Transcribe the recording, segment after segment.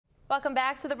Welcome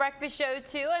back to The Breakfast Show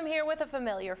 2. I'm here with a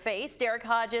familiar face, Derieck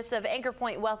Hodges of Anchor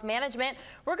Point Wealth Management.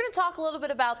 We're going to talk a little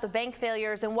bit about the bank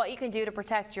failures and what you can do to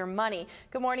protect your money.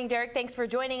 Good morning, Derieck. Thanks for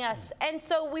joining us. And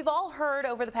so we've all heard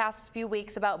over the past few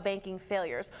weeks about banking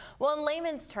failures. Well, in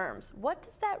layman's terms, what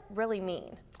does that really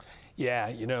mean? Yeah,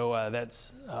 you know,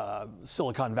 that's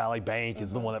Silicon Valley Bank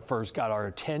is the one that first got our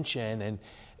attention. And,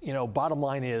 you know, bottom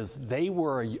line is they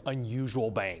were an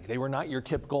unusual bank. They were not your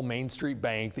typical Main Street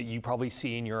bank that you probably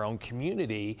see in your own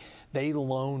community. They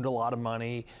loaned a lot of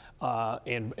money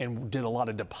and did a lot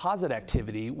of deposit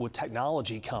activity with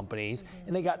technology companies,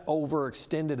 and they got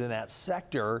overextended in that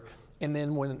sector. And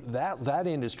then when that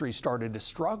industry started to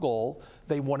struggle,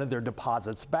 they wanted their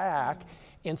deposits back.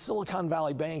 And Silicon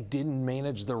Valley Bank didn't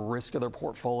manage the risk of their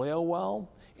portfolio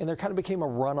well, and there kind of became a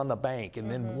run on the bank.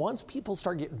 And then once people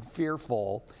start getting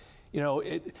fearful, you know,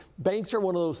 banks are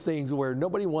one of those things where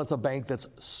nobody wants a bank that's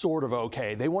sort of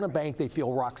okay. They want a bank they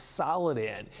feel rock solid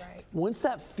in. Right. Once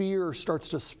that fear starts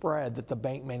to spread that the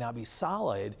bank may not be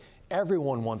solid,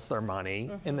 everyone wants their money,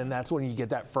 and then that's when you get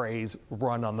that phrase,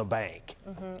 run on the bank.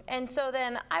 And so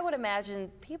then I would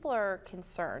imagine people are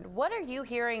concerned. What are you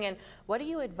hearing and what are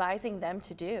you advising them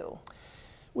to do?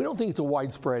 We don't think it's a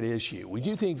widespread issue. We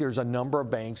do think there's a number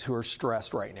of banks who are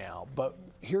stressed right now, but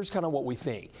here's kind of what we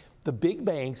think. The big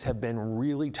banks have been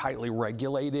really tightly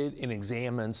regulated and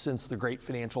examined since the great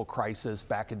financial crisis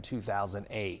back in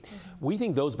 2008. We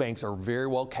think those banks are very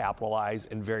well capitalized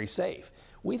and very safe.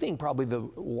 We think probably the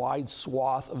wide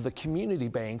swath of the community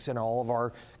banks in all of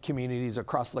our communities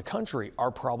across the country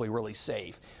are probably really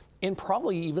safe. And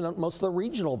probably even most of the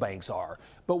regional banks are.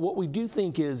 But what we do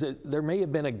think is that there may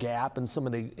have been a gap in some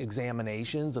of the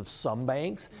examinations of some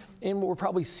banks, and we're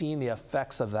probably seeing the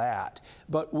effects of that.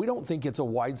 But we don't think it's a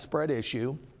widespread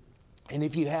issue. And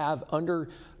if you have under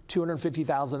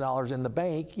 $250,000 in the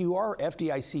bank, you are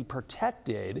FDIC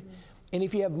protected. And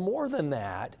if you have more than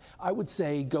that, I would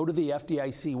say go to the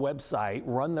FDIC website,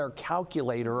 run their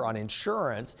calculator on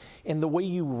insurance, and the way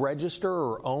you register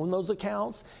or own those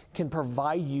accounts can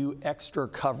provide you extra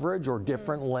coverage or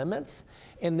different limits.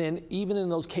 And then even in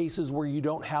those cases where you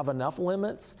don't have enough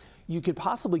limits, you could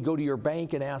possibly go to your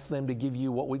bank and ask them to give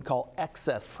you what we'd call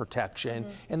excess protection,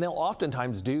 and they'll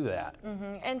oftentimes do that.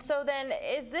 And so then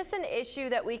is this an issue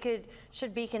that we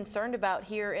should be concerned about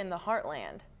here in the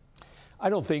Heartland? I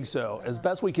don't think so. As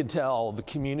best we can tell, the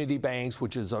community banks,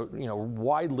 which is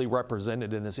widely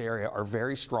represented in this area, are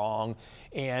very strong.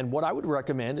 And what I would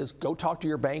recommend is go talk to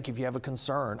your bank if you have a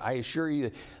concern. I assure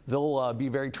you they'll be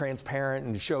very transparent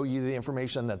and show you the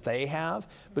information that they have.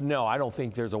 But no, I don't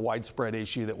think there's a widespread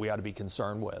issue that we ought to be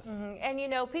concerned with. And you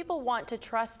know, people want to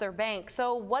trust their bank.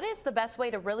 So what is the best way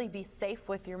to really be safe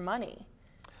with your money?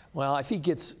 Well, I think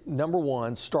it's number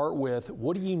one, start with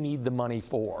what do you need the money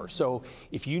for? So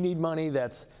if you need money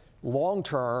that's long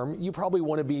term, you probably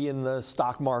want to be in the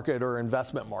stock market or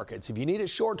investment markets. If you need it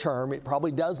short term, it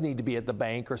probably does need to be at the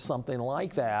bank or something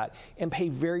like that, and pay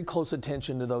very close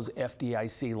attention to those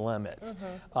FDIC limits.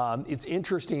 It's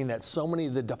interesting that so many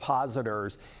of the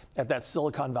depositors at that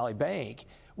Silicon Valley Bank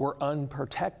were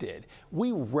unprotected.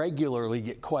 We regularly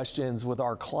get questions with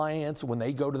our clients when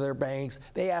they go to their banks.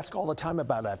 They ask all the time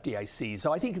about FDIC.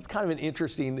 So I think it's kind of an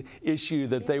interesting issue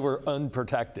that they were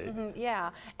unprotected.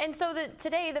 Yeah. And so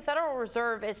today the Federal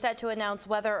Reserve is set to announce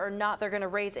whether or not they're going to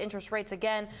raise interest rates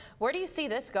again. Where do you see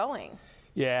this going?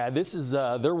 Yeah, this is,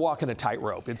 they're walking a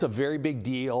tightrope. It's a very big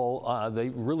deal. They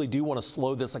really do want to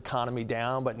slow this economy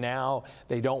down, but now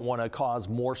they don't want to cause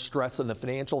more stress in the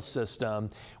financial system.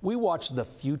 We watch the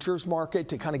futures market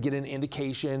to kind of get an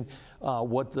indication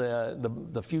what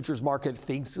the futures market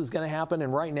thinks is going to happen.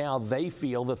 And right now they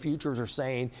feel the futures are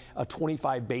saying a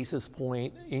 25 basis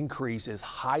point increase is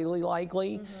highly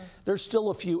likely. There's still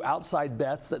a few outside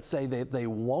bets that say that they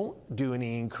won't do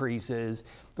any increases.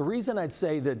 The reason I'd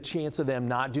say the chance of them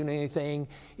not doing anything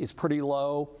is pretty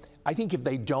low. I think if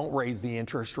they don't raise the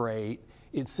interest rate,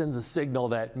 it sends a signal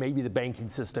that maybe the banking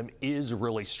system is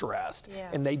really stressed.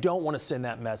 And they don't want to send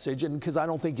that message, and because I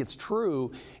don't think it's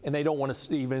true, and they don't want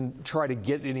to even try to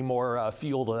get any more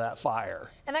fuel to that fire.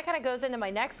 And that kind of goes into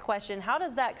my next question. How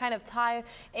does that kind of tie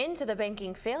into the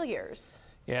banking failures?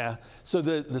 Yeah, so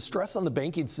the stress on the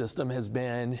banking system has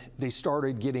been they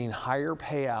started getting higher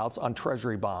payouts on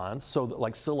treasury bonds. So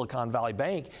like Silicon Valley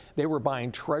Bank, they were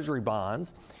buying treasury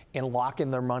bonds and locking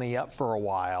their money up for a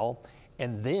while.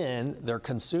 And then their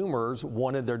consumers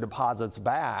wanted their deposits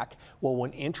back. Well,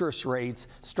 when interest rates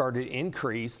started to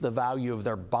increase, the value of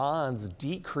their bonds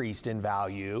decreased in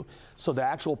value. So the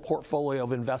actual portfolio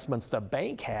of investments the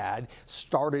bank had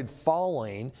started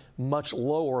falling much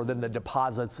lower than the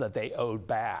deposits that they owed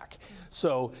back.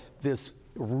 So this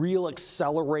real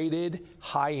accelerated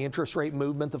high interest rate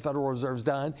movement the Federal Reserve's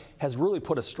done has really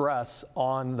put a stress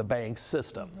on the bank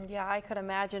system. Yeah, I could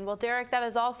imagine. Well, Derek, that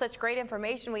is all such great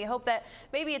information. We hope that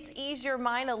maybe it's eased your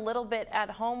mind a little bit at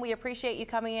home. We appreciate you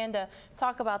coming in to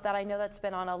talk about that. I know that's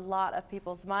been on a lot of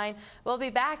people's mind. We'll be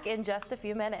back in just a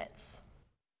few minutes.